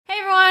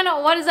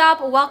what is up?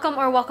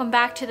 Welcome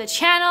back to the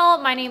channel.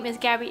 My name is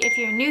Gabby if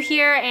you're new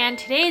here, and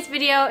today's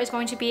video is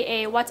going to be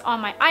a what's on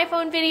my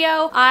iPhone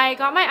video. I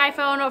got my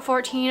iPhone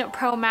 14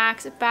 Pro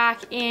Max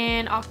back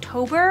in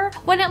October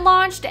when it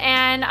launched,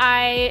 and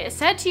I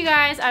said to you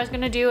guys I was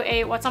gonna do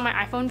a what's on my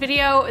iPhone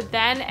video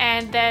then,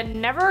 and then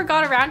never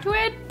got around to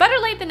it. Better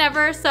late than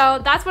never. So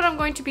that's what I'm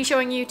going to be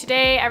showing you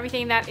today,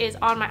 everything that is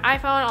on my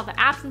iPhone, all the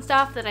apps and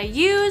stuff that I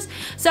use.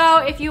 So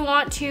if you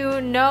want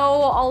to know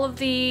all of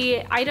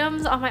the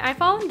items on my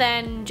iPhone,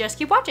 then just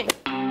keep watching.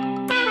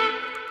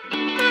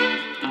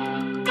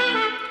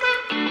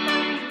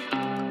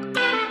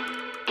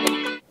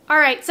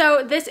 Alright,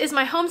 so this is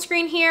my home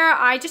screen here.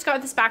 I just got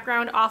this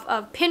background off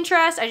of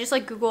Pinterest. I just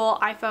like Google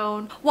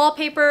iPhone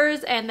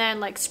wallpapers and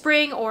then like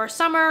spring or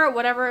summer,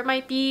 whatever it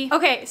might be.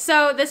 Okay,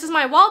 so this is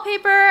my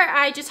wallpaper.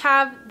 I just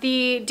have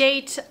the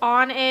date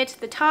on it,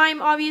 the time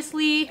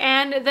obviously,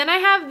 and then I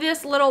have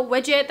this little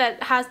widget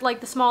that has like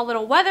the small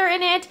little weather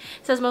in it. It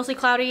says mostly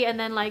cloudy and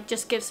then like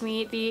just gives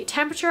me the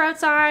temperature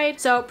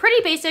outside. So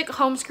pretty basic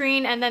home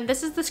screen, and then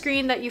this is the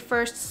screen that you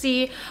first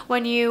see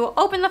when you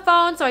open the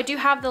phone. So I do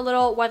have the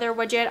little weather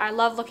widget. I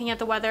love looking at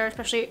the weather,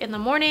 especially in the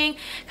morning.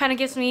 Kind of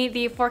gives me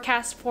the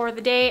forecast for the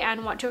day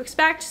and what to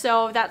expect.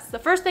 So that's the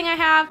first thing I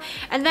have.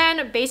 And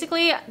then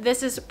basically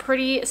this is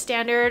pretty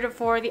standard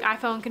for the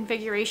iPhone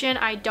configuration.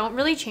 I don't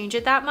really change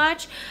it that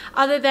much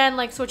other than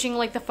like switching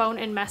like the phone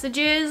and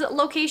messages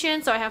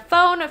location. So I have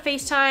phone,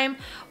 FaceTime,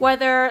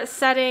 weather,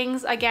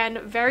 settings, again,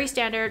 very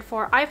standard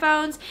for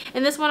iPhones.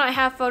 In this one I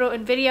have photo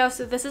and video.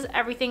 So this is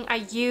everything I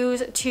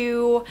use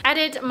to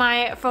edit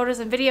my photos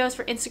and videos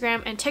for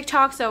Instagram and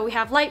TikTok. So we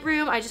have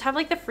Lightroom. I just have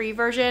like the free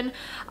version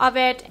of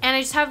it, and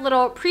I just have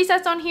little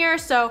presets on here,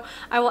 so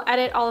I will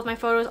edit all of my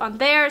photos on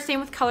there.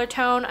 Same with color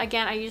tone.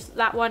 Again, I use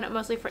that one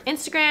mostly for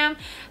Instagram.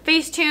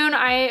 Facetune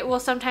I will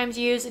sometimes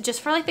use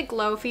just for like the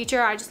glow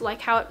feature. I just like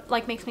how it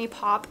like makes me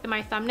pop in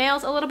my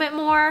thumbnails a little bit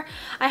more.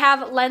 I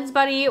have Lens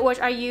Buddy, which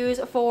I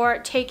use for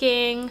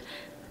taking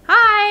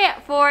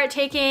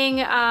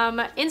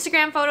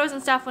Instagram photos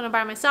and stuff when I'm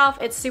by myself.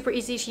 It's super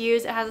easy to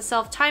use. It has a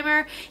self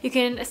timer. You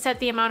can set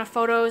the amount of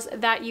photos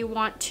that you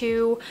want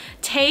to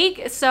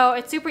take, so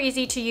it's super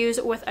easy to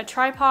use with a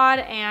tripod,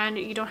 and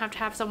you don't have to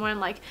have someone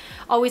like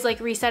always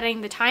like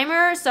resetting the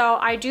timer. So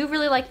I do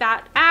really like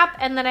that app.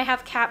 And then I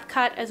have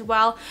CapCut as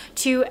well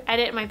to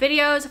edit my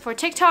videos. For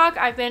TikTok,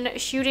 I've been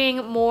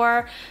shooting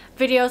more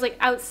videos like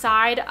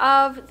outside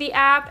of the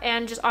app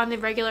and just on the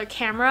regular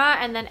camera,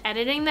 and then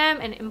editing them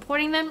and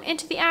importing them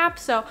into the app.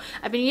 So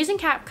I've been using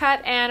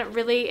CapCut and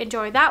really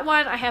enjoy that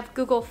one. I have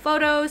Google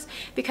Photos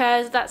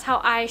because that's how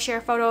I share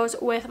photos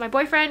with my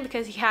boyfriend,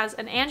 because he has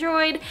an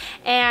Android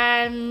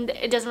and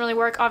it doesn't really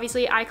work,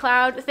 obviously,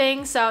 iCloud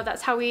thing. So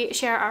that's how we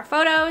share our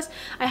photos.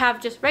 I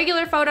have just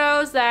regular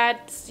photos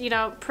that's, you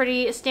know,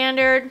 pretty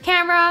standard.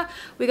 Camera,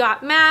 we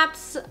got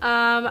Maps,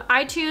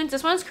 iTunes.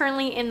 This one's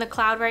currently in the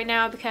cloud right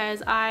now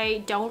because I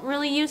don't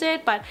really use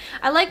it, but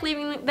I like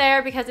leaving it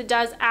there because it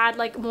does add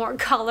like more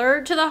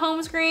color to the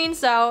home screen,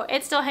 so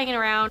it's still hanging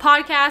around.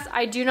 Podcasts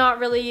I do not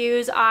really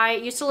use. I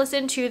used to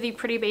listen to the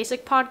Pretty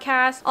Basic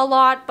podcast a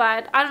lot,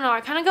 but I don't know,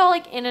 I kind of go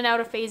like in and out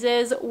of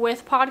phases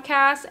with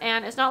podcasts,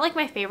 and it's not like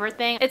my favorite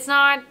thing. It's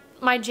not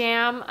my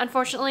jam,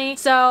 unfortunately.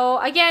 So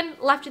again,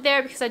 left it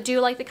there because I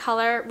do like the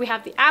color. We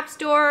have the App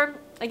Store.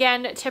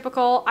 Again,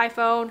 typical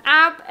iPhone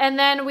app. And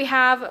then we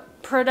have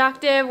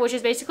Productive, which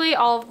is basically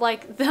all of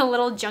like the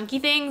little junky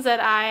things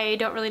that I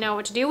don't really know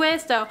what to do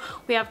with. So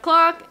we have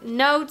clock,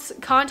 notes,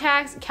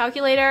 contacts,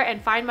 calculator,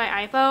 and find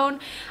my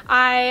iPhone.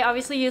 I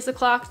obviously use the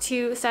clock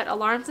to set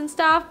alarms and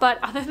stuff, but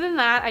other than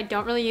that, I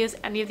don't really use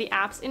any of the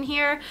apps in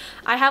here.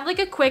 I have like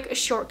a quick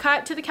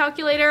shortcut to the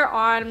calculator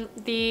on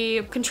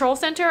the control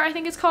center, I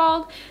think it's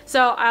called.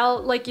 So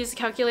I'll like use the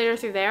calculator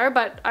through there,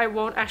 but I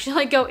won't actually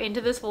like go into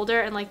this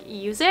folder and like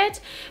use it.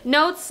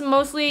 Notes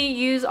mostly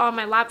use on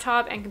my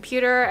laptop and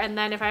computer, and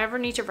then if I ever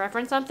need to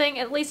reference something,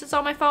 at least it's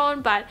on my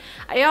phone, but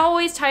I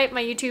always type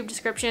my YouTube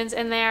descriptions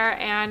in there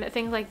and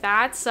things like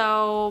that,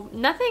 so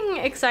nothing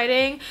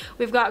exciting.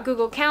 We've got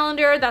Google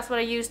Calendar. That's what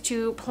I use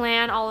to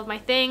plan all of my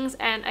things,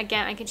 and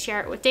again, I can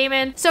share it with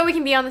Damon so we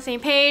can be on the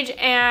same page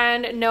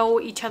and know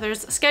each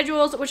other's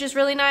schedules, which is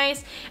really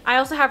nice. I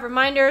also have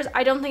reminders.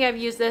 I don't think I've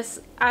used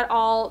this at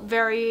all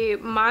very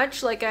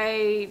much. Like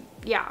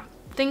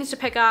things to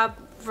pick up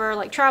for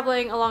like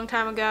traveling a long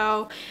time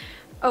ago.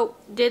 Oh,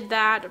 did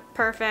that.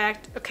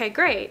 Perfect. Okay,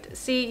 great.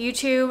 See,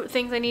 YouTube,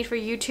 things I need for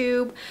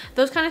YouTube,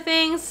 those kind of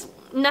things.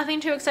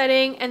 Nothing too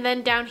exciting. And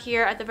then down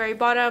here at the very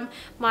bottom,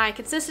 my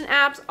consistent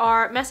apps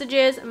are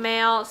Messages,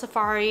 Mail,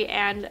 Safari,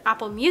 and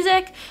Apple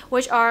Music,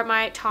 which are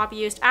my top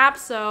used apps,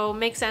 so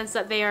makes sense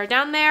that they are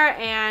down there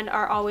and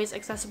are always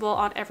accessible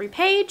on every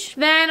page.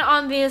 Then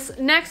on this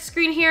next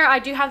screen here, I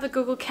do have the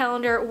Google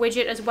Calendar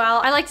widget as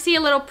well. I like to see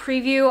a little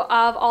preview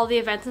of all the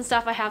events and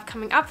stuff I have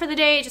coming up for the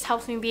day. It just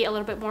helps me be a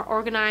little bit more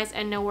organized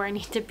and know where I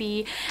need to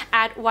be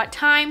at what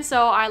time,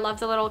 so I love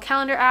the little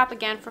calendar app,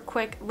 again, for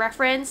quick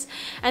reference.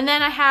 And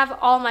then I have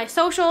all my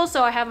socials.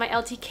 So I have my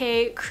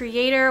LTK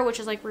creator, which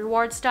is like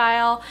reward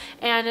style,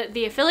 and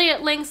the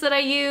affiliate links that I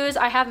use.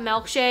 I have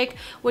Milkshake,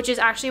 which is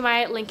actually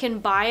my link in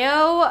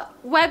bio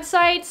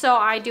website. So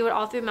I do it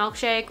all through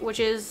Milkshake, which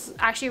is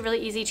actually really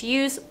easy to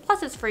use.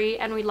 Plus it's free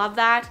and we love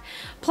that.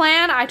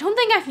 Plan, I don't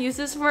think I've used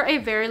this for a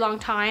very long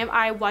time.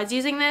 I was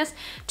using this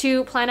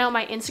to plan out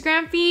my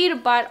Instagram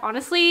feed, but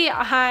honestly,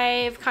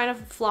 I've kind of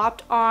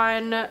flopped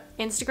on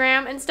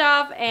Instagram and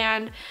stuff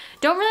and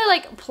don't really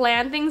like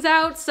plan things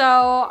out. So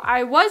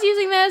I was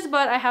using this,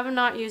 but I have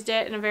not used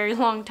it in a very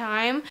long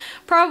time.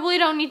 Probably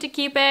don't need to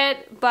keep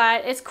it,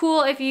 but it's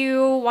cool if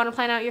you want to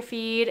plan out your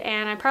feed,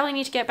 and I probably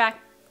need to get back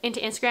into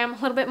Instagram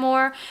a little bit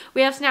more.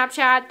 We have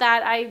Snapchat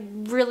that I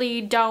really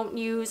don't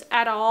use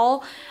at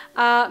all.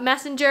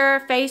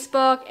 Messenger,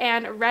 Facebook,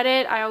 and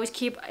Reddit. I always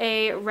keep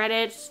a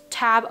Reddit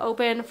tab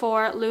open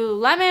for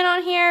Lululemon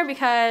on here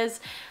because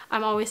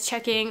I'm always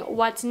checking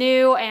what's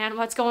new and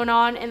what's going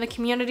on in the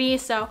community.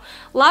 So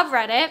love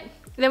Reddit.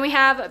 Then we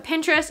have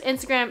Pinterest,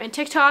 Instagram, and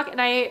TikTok,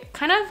 and I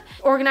kind of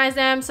organize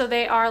them so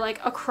they are like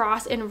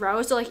across in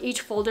rows. So like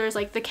each folder is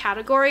like the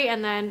category,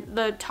 and then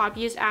the top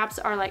used apps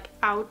are like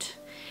out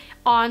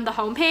on the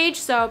homepage.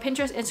 So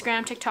Pinterest,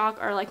 Instagram,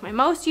 TikTok are like my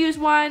most used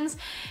ones,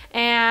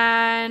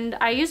 and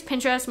I use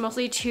Pinterest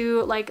mostly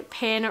to like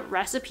pin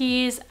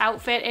recipes,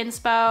 outfit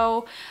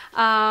inspo,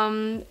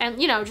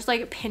 and you know, just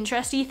like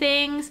Pinteresty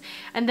things.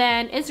 And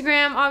then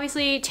Instagram,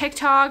 obviously.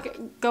 TikTok,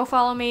 go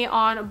follow me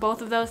on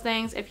both of those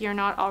things if you're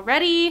not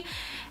already.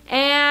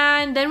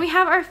 And then we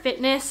have our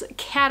fitness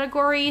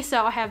category.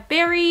 So I have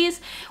Berries,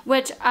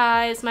 which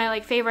is my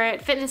like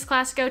favorite fitness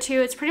class to go to.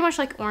 It's pretty much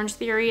like Orange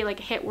Theory, like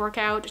a HIIT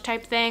workout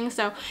type thing.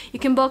 So you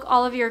can book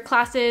all of your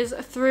classes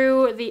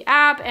through the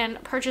app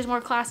and purchase more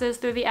classes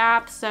through the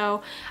app.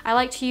 So I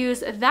like to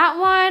use that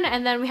one.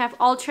 And then we have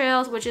All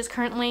Trails, which is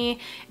currently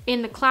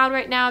in the cloud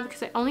right now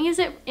because I only use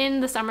it in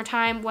the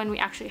summertime when we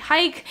actually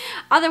hike.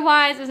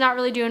 Otherwise, it's not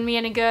really doing me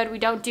any good. We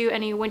don't do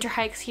any winter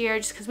hikes here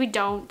just because we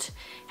don't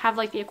have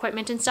like the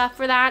equipment and stuff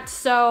for that.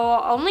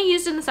 So only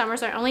used in the summer,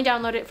 so I only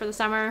download it for the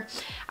summer.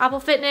 Apple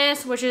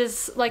Fitness, which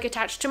is like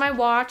attached to my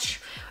watch.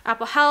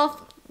 Apple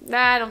Health,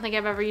 I don't think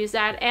I've ever used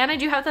that. And I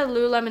do have the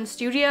Lululemon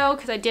Studio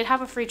because I did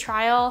have a free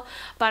trial,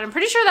 but I'm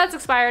pretty sure that's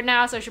expired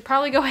now, so I should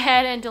probably go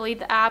ahead and delete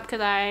the app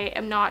because I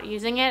am not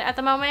using it at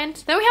the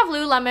moment. Then we have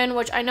Lululemon,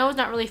 which I know is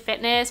not really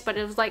fitness, but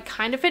it was like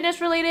kind of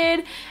fitness related.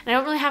 And I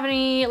don't really have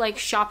any like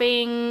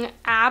shopping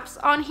apps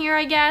on here,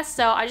 I guess,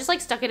 so I just like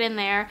stuck it in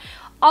there.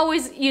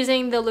 Always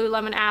using the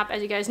Lululemon app,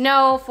 as you guys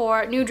know,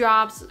 for new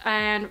drops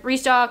and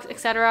restocks,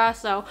 etc.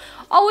 So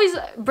always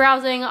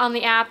browsing on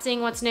the app,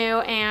 seeing what's new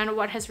and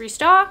what has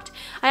restocked.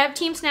 I have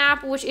Team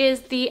Snap, which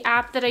is the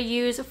app that I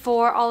use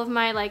for all of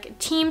my like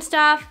team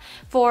stuff,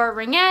 for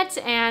Ringette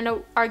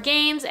and our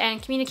games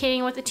and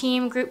communicating with the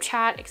team, group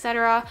chat,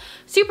 etc.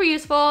 Super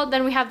useful.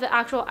 Then we have the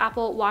actual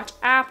Apple Watch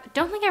app.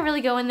 Don't think I really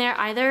go in there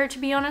either, to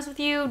be honest with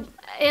you,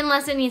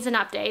 unless it needs an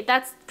update.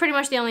 That's pretty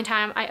much the only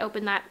time I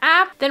open that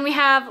app. Then we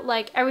have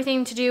like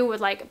everything to do with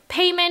like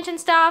payment and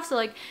stuff. So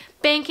like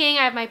banking,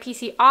 I have my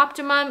PC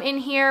Optimum in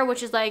here,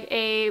 which is like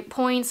a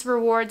points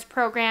rewards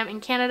program in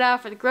Canada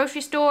for the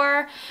grocery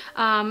store,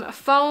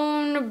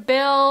 phone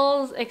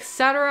bills,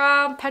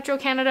 etc.,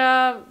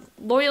 Petro-Canada,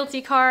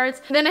 loyalty cards.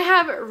 Then I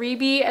have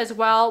Reebee as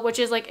well, which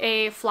is like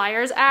a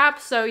flyers app.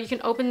 So you can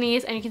open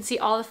these and you can see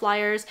all the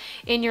flyers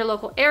in your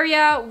local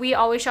area. We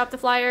always shop the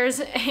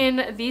flyers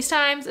in these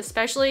times,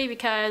 especially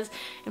because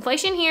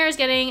inflation here is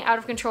getting out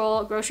of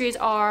control. Groceries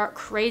are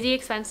crazy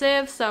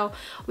expensive. So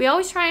we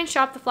always try and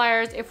shop the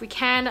flyers if we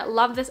can.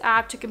 Love this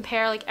app to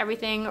compare like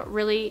everything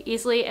really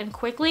easily and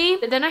quickly.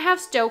 Then I have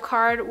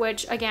Stowcard,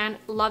 which again,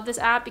 love this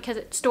app because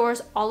it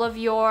stores all of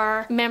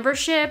your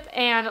membership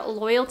and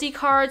loyalty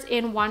cards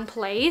in one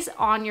place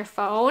on your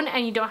phone,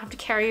 and you don't have to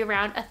carry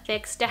around a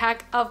thick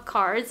stack of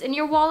cards in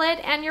your wallet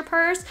and your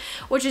purse,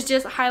 which is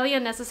just highly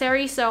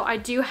unnecessary. So I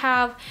do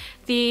have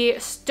the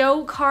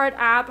Stowcard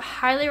app,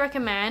 highly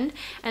recommend.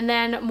 And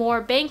then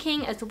more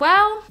banking as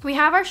well. We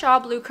have our Shaw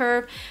Blue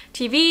Curve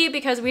TV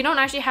because we don't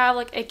actually have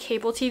like a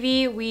cable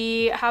TV.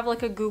 We have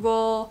like a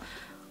Google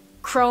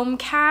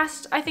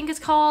Chromecast, I think it's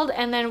called,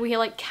 and then we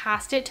like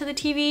cast it to the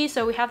TV.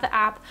 So we have the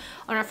app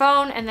on our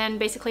phone, and then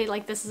basically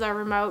like this is our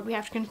remote. We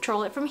have to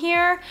control it from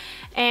here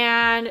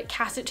and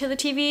cast it to the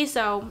TV.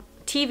 So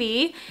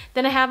TV.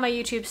 Then I have my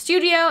YouTube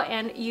Studio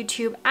and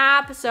YouTube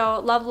app.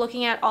 So love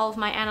looking at all of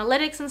my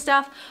analytics and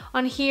stuff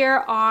on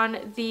here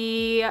on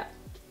the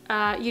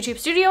YouTube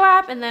Studio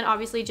app, and then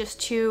obviously just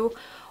to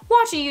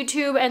watching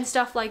YouTube and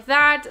stuff like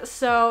that.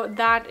 So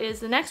that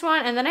is the next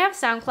one. And then I have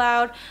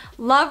SoundCloud.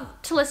 Love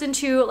to listen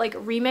to like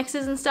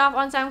remixes and stuff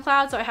on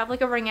SoundCloud. So I have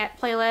like a Ringette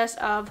playlist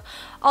of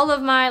all of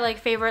my like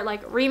favorite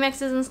like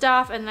remixes and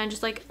stuff, and then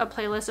just like a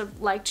playlist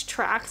of liked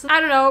tracks.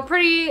 I don't know,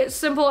 pretty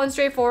simple and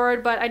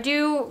straightforward, but I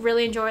do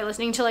really enjoy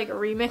listening to like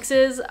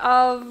remixes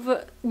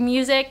of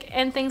music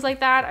and things like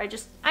that.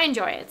 I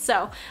enjoy it.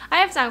 So I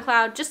have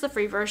SoundCloud, just the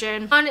free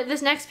version. On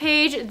this next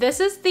page, this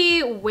is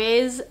the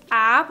Wiz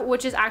app,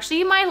 which is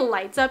actually my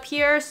lights up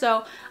here.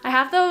 So I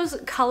have those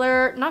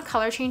not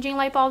color changing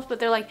light bulbs, but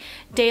they're like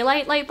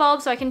daylight light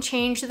bulbs. So I can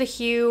change the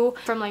hue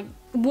from like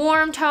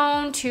warm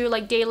tone to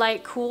like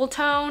daylight cool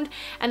toned,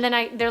 and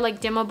then they're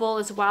like dimmable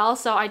as well.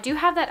 So I do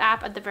have that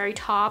app at the very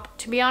top.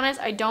 To be honest,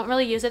 I don't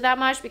really use it that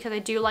much because I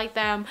do like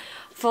them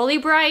fully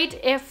bright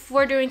if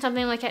we're doing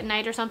something like at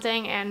night or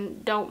something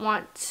and don't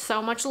want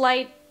so much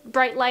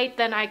bright light,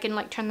 then I can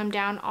like turn them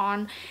down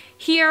on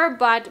here.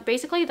 But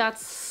basically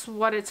that's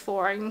what it's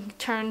for. I can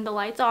turn the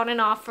lights on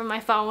and off from my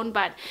phone,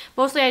 but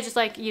mostly I just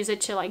like use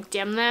it to like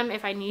dim them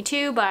if I need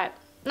to, but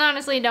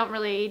honestly don't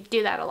really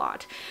do that a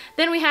lot.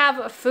 Then we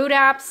have food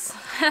apps.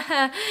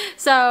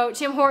 So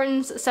Tim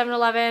Hortons,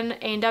 7-Eleven,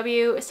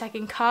 A&W,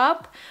 Second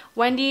Cup,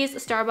 Wendy's,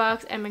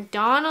 Starbucks, and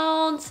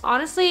McDonald's.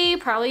 Honestly,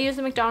 probably use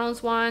the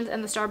McDonald's ones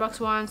and the Starbucks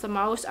ones the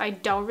most. I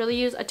don't really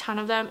use a ton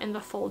of them in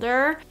the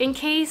folder. In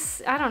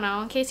case, I don't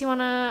know, in case you want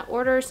to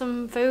order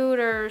some food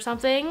or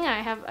something, I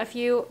have a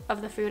few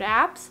of the food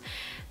apps.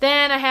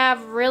 Then I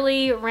have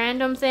really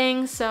random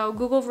things, so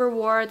Google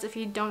Rewards. If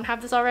you don't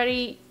have this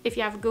already, if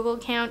you have a Google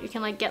account, you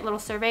can like get little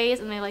surveys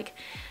and they like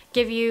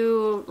give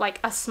you like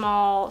a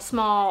small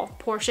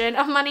portion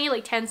of money,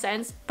 like 10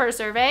 cents per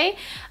survey.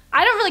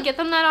 I don't really get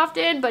them that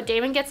often, but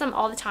Damon gets them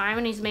all the time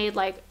and he's made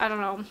like, I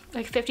don't know,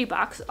 like 50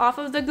 bucks off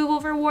of the Google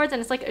Rewards, and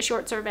it's like a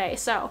short survey.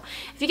 So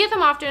if you get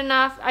them often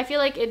enough, I feel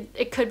like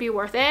it could be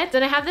worth it.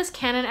 Then I have this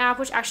Canon app,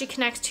 which actually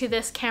connects to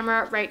this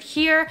camera right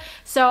here.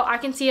 So I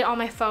can see it on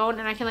my phone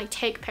and I can like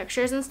take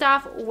pictures and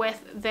stuff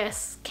with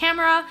this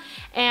camera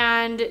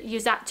and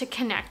use that to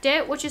connect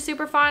it, which is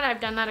super fun. I've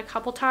done that a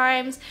couple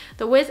times.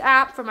 The Wiz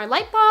app for my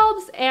light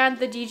bulbs, and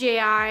the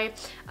DJI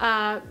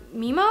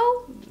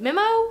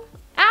Mimo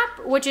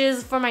app, which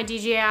is for my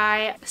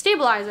DJI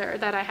stabilizer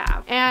that I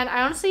have. And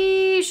I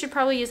honestly should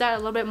probably use that a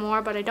little bit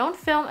more, but I don't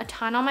film a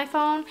ton on my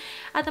phone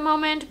at the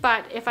moment.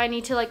 But if I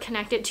need to like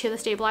connect it to the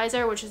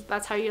stabilizer,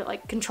 that's how you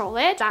like control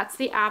it, that's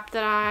the app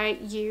that I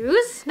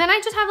use. Then I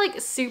just have like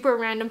super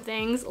random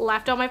things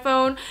left on my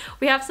phone.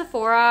 We have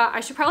Sephora. I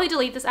should probably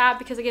delete this app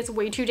because it gets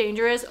way too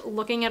dangerous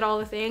looking at all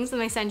the things,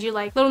 and they send you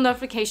like little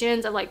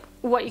notifications of like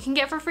what you can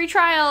get for free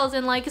trials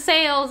and like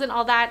sales and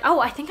all that. Oh,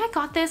 I think I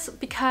got this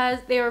because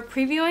they were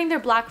previewing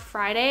their Black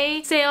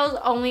Friday sales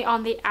only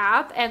on the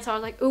app, and so I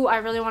was like, ooh, I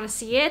really want to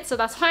see it, so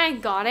that's why I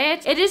got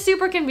it. It is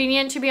super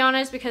convenient, to be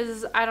honest,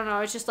 because I don't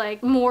know, it's just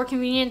like more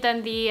convenient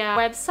than the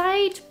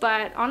website,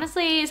 but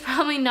honestly it's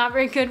probably not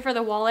very good for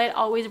the wallet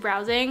always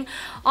browsing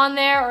on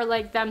there, or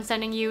like them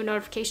sending you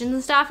notifications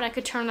and stuff, and I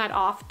could turn that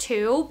off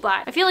too,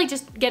 but I feel like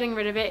just getting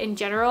rid of it in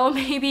general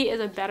maybe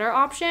is a better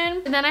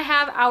option. And then I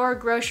have Our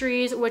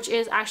Groceries, which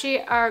is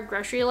actually our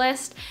grocery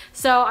list.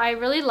 So I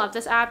really love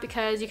this app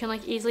because you can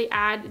like easily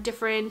add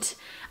different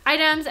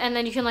items, and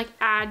then you can like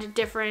add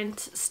different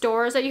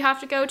stores that you have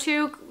to go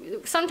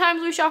to.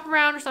 Sometimes we shop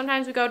around, or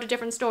sometimes we go to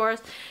different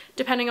stores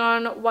depending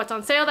on what's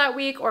on sale that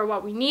week or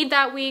what we need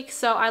that week.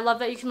 So I love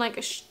that you can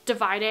like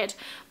divide it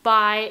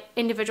by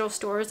individual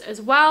stores as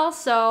well.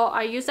 So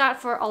I use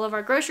that for all of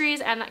our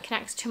groceries, and that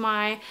connects to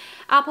my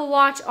Apple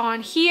Watch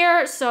on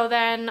here. So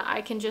then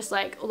I can just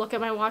like look at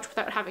my watch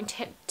without having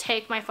to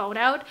take my phone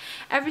out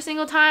every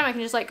single time. I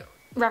can just like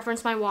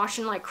reference my watch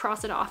and like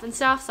cross it off and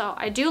stuff, so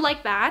I do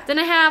like that. Then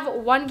I have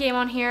one game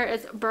on here,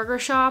 it's Burger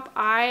Shop.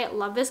 I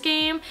love this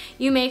game.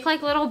 You make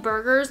like little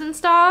burgers and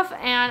stuff,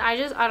 and I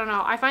don't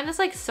know, I find this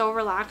like so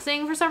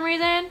relaxing for some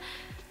reason.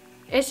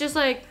 It's just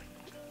like,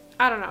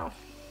 I don't know,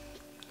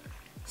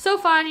 so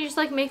fun. You just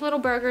like make little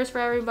burgers for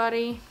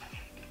everybody.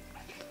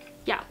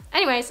 Yeah,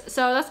 anyways,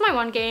 so that's my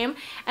one game.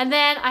 And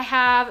then I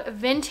have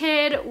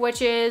Vinted,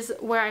 which is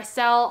where I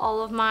sell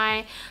all of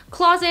my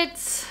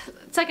closets,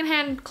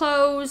 secondhand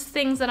clothes,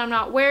 things that I'm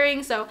not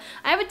wearing. So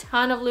I have a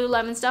ton of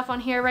Lululemon stuff on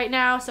here right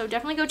now, so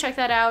definitely go check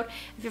that out.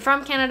 If you're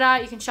from Canada,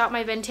 you can shop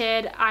my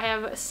Vinted. I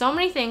have so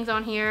many things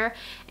on here,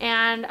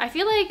 and I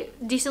feel like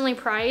decently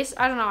priced.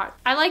 I don't know,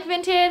 I like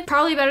Vinted,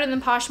 probably better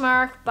than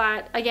Poshmark,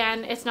 but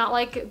again, it's not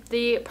like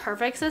the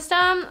perfect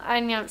system.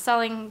 And you know,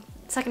 selling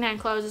secondhand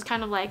clothes is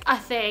kind of like a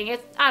thing.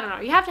 I don't know,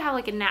 you have to have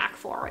like a knack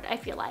for it, I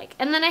feel like.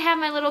 And then I have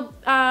my little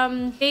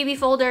baby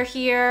folder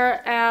here.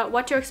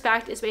 What to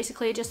Expect is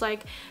basically just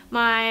like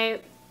my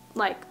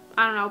like,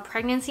 I don't know,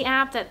 pregnancy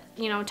app that,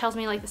 you know, tells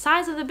me like the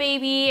size of the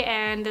baby,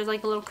 and there's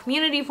like a little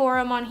community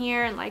forum on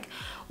here and like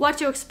what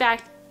to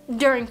expect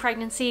during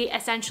pregnancy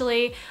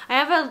essentially. I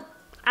have a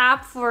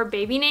app for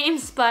baby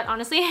names, but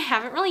honestly I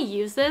haven't really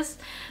used this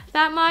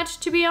that much,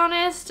 to be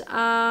honest.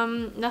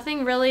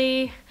 Nothing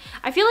really,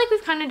 I feel like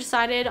we've kind of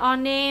decided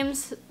on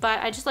names, but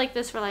I just like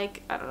this for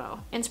like, I don't know,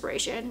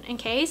 inspiration in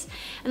case.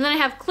 And then I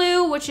have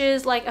Clue, which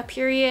is like a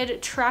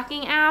period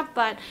tracking app,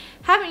 but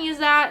haven't used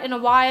that in a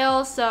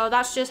while, so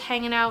that's just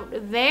hanging out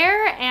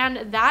there.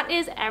 And that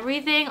is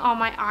everything on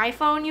my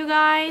iPhone, you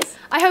guys.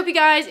 I hope you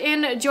guys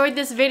enjoyed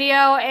this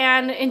video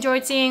and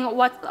enjoyed seeing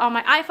what's on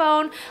my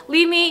iPhone.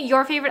 Leave me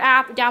your favorite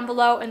app down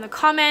below in the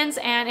comments,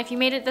 and if you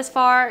made it this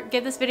far,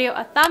 give this video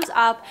a thumbs thumbs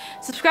up,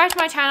 subscribe to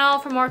my channel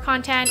for more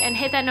content, and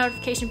hit that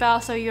notification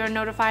bell so you're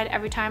notified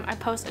every time I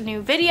post a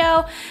new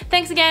video.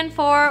 Thanks again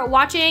for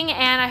watching,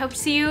 and I hope to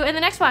see you in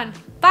the next one.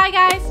 Bye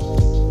guys!